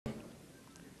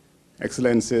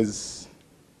Excellencies,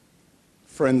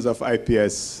 friends of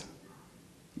IPS,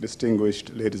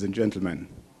 distinguished ladies and gentlemen.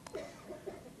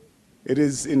 It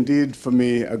is indeed for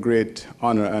me a great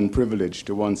honor and privilege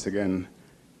to once again,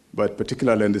 but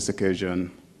particularly on this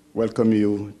occasion, welcome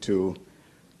you to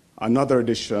another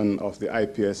edition of the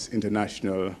IPS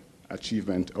International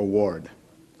Achievement Award.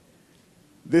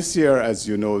 This year, as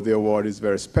you know, the award is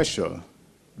very special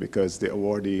because the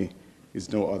awardee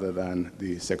is no other than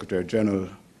the Secretary General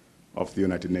of the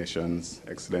United Nations,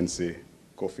 Excellency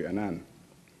KOFI Annan.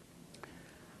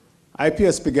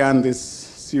 IPS began this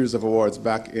series of awards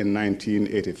back in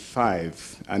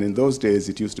 1985, and in those days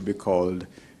it used to be called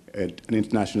an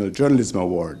International Journalism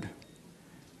Award.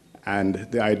 And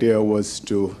the idea was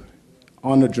to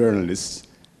honor journalists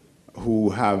who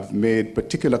have made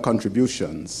particular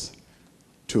contributions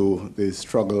to the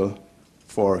struggle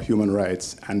for human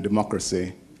rights and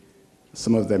democracy,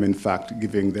 some of them in fact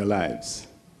giving their lives,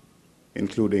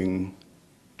 including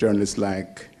journalists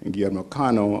like Guillermo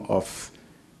Cano of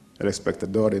El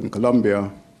Espectador in Colombia,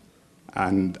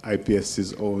 and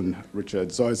IPS's own Richard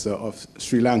Zoysa of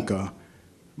Sri Lanka,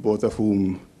 both of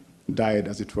whom died,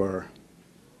 as it were,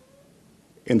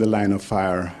 in the line of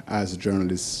fire as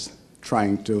journalists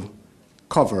trying to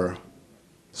cover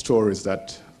stories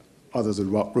that others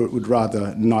would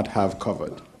rather not have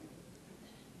covered.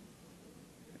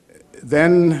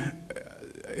 Then,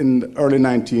 in early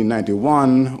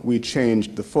 1991, we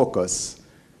changed the focus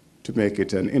to make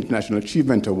it an International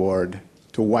Achievement Award,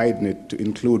 to widen it to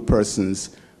include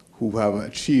persons who have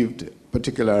achieved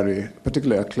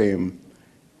particular acclaim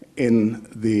in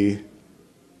the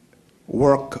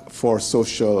work for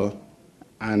social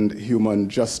and human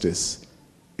justice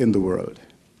in the world.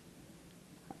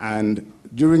 And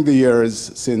during the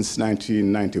years since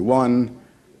 1991,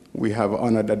 we have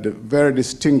honored a very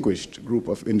distinguished group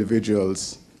of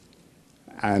individuals,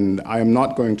 and I am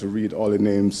not going to read all the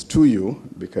names to you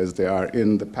because they are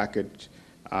in the package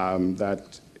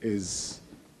that is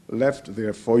left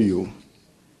there for you.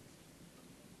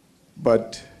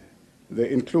 But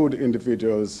they include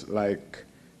individuals like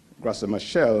Graça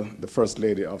Machel, the First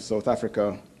Lady of South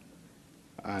Africa,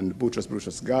 and Boutros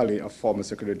Boutros-Ghali, a former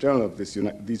Secretary General of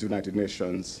these United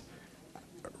Nations,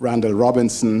 Randall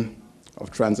Robinson of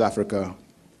Trans-Africa,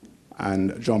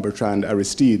 and Jean-Bertrand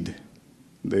Aristide,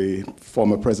 the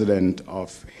former president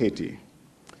of Haiti.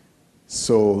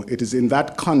 So it is in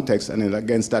that context and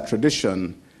against that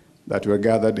tradition that we're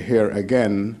gathered here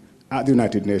again at the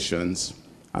United Nations.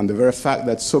 And the very fact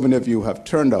that so many of you have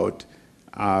turned out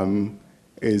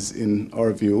is, in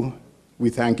our view,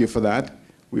 we thank you for that.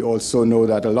 We also know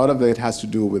that a lot of it has to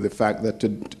do with the fact that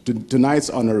tonight's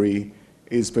honoree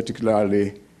is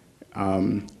particularly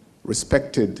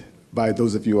respected by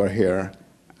those of you who are here,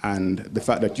 and the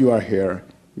fact that you are here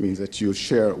means that you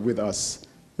share with us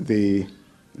the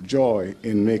joy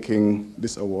in making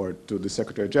this award to the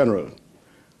Secretary General.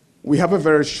 We have a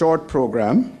very short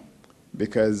program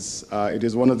because it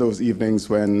is one of those evenings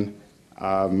when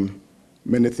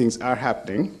many things are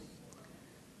happening,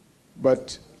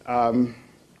 but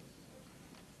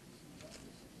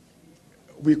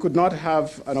we could not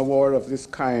have an award of this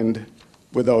kind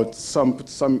without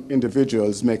some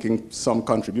individuals making some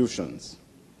contributions.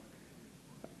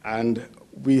 And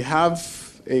we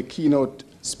have a keynote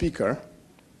speaker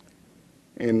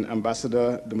in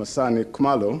Ambassador Dumasani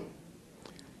Khumalo,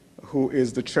 who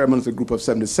is the chairman of the Group of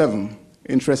 77.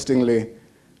 Interestingly,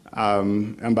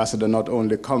 Ambassador not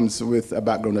only comes with a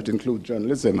background that includes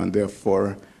journalism and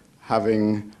therefore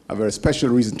having a very special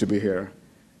reason to be here,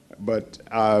 but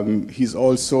he's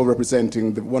also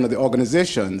representing one of the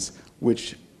organizations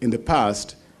which in the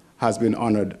past has been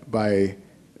honored by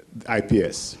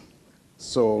IPS.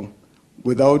 So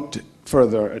without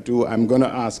further ado, I'm going to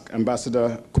ask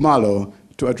Ambassador Khumalo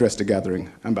to address the gathering.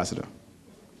 Ambassador.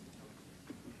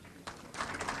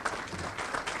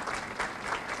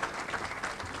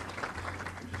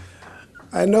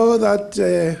 I know that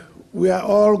we are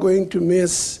all going to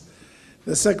miss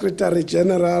the Secretary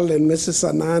General and Mrs.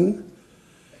 Annan,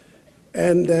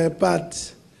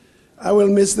 but I will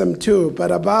miss them too.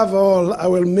 But above all, I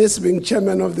will miss being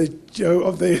chairman of the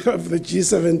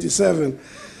G77,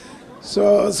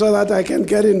 so that I can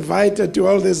get invited to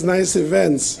all these nice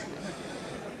events.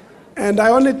 And I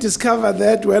only discover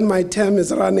that when my term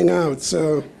is running out.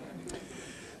 So,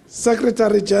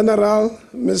 Secretary General,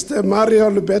 Mr. Mario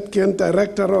Lubetkin,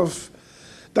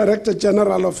 Director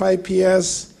General of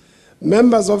IPS,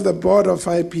 members of the board of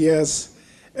IPS,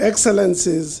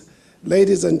 excellencies,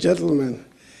 ladies and gentlemen.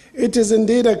 It is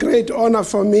indeed a great honor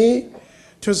for me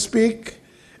to speak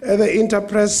at the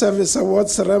Interpress Service Award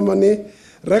ceremony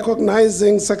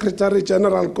recognizing Secretary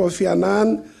General Kofi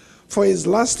Annan for his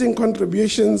lasting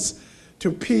contributions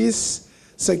to peace,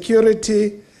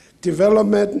 security,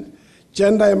 development,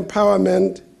 gender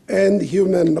empowerment, and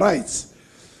human rights.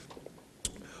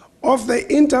 Of the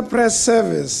Interpress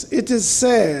service, it is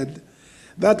said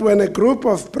that when a group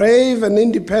of brave and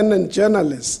independent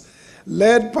journalists,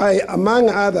 led by, among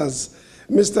others,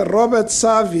 Mr. Robert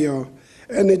Savio,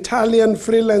 an Italian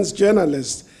freelance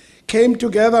journalist, came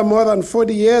together more than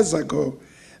 40 years ago,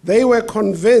 they were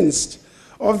convinced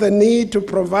of the need to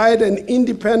provide an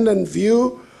independent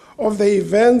view of the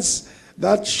events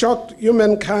that shocked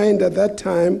humankind at that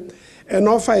time and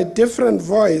offer a different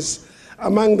voice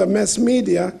among the mass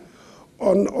media,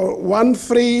 one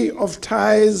free of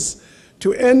ties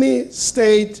to any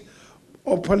state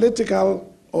or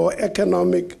political or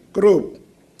economic group.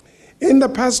 In the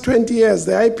past 20 years,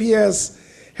 the IPS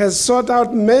has sought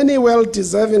out many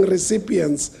well-deserving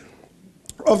recipients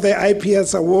of the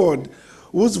IPS award,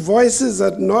 whose voices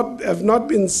have not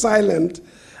been silent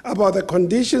about the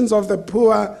conditions of the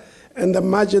poor and the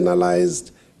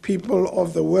marginalized people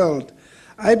of the world.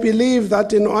 I believe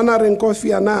that in honoring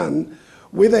Kofi Annan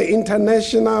with the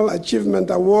International Achievement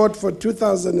Award for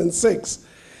 2006,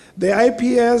 the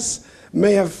IPS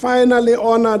may have finally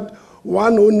honored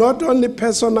one who not only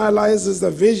personalizes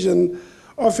the vision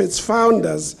of its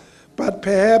founders, but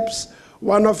perhaps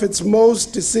one of its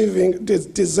most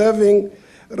deserving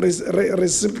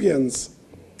recipients.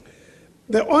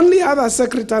 The only other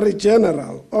Secretary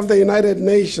General of the United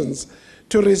Nations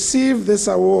to receive this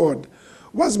award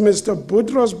was Mr.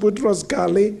 Boutros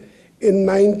Ghali in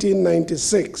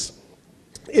 1996.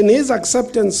 In his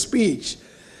acceptance speech,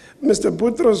 Mr.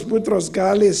 Boutros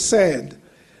Ghali said,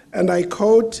 and I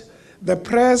quote, "The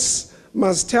press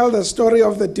must tell the story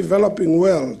of the developing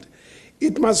world.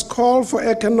 It must call for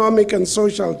economic and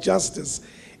social justice.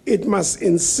 It must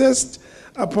insist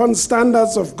upon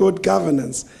standards of good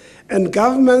governance. And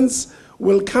governments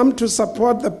will come to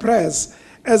support the press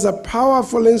as a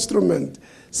powerful instrument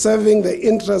serving the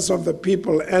interests of the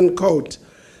people," end quote.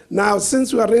 Now,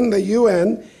 since we are in the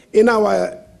UN, in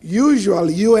our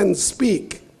usual UN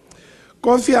speak,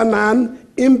 Kofi Annan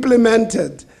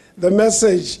implemented the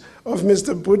message of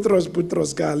Mr. Boutros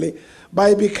Ghali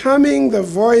by becoming the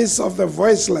voice of the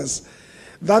voiceless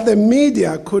that the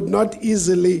media could not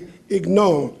easily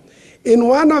ignore. In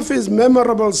one of his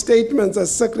memorable statements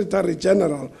as Secretary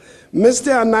General,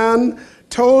 Mr. Annan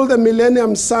told the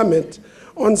Millennium Summit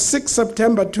on 6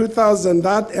 September 2000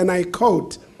 that, and I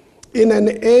quote, "In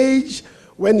an age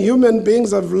when human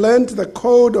beings have learned the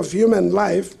code of human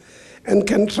life and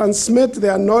can transmit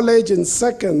their knowledge in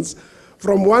seconds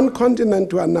from one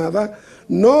continent to another,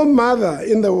 no mother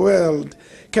in the world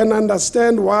can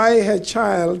understand why her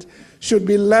child should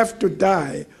be left to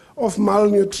die of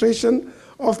malnutrition,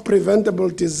 of preventable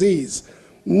disease.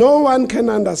 No one can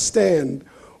understand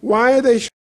why they should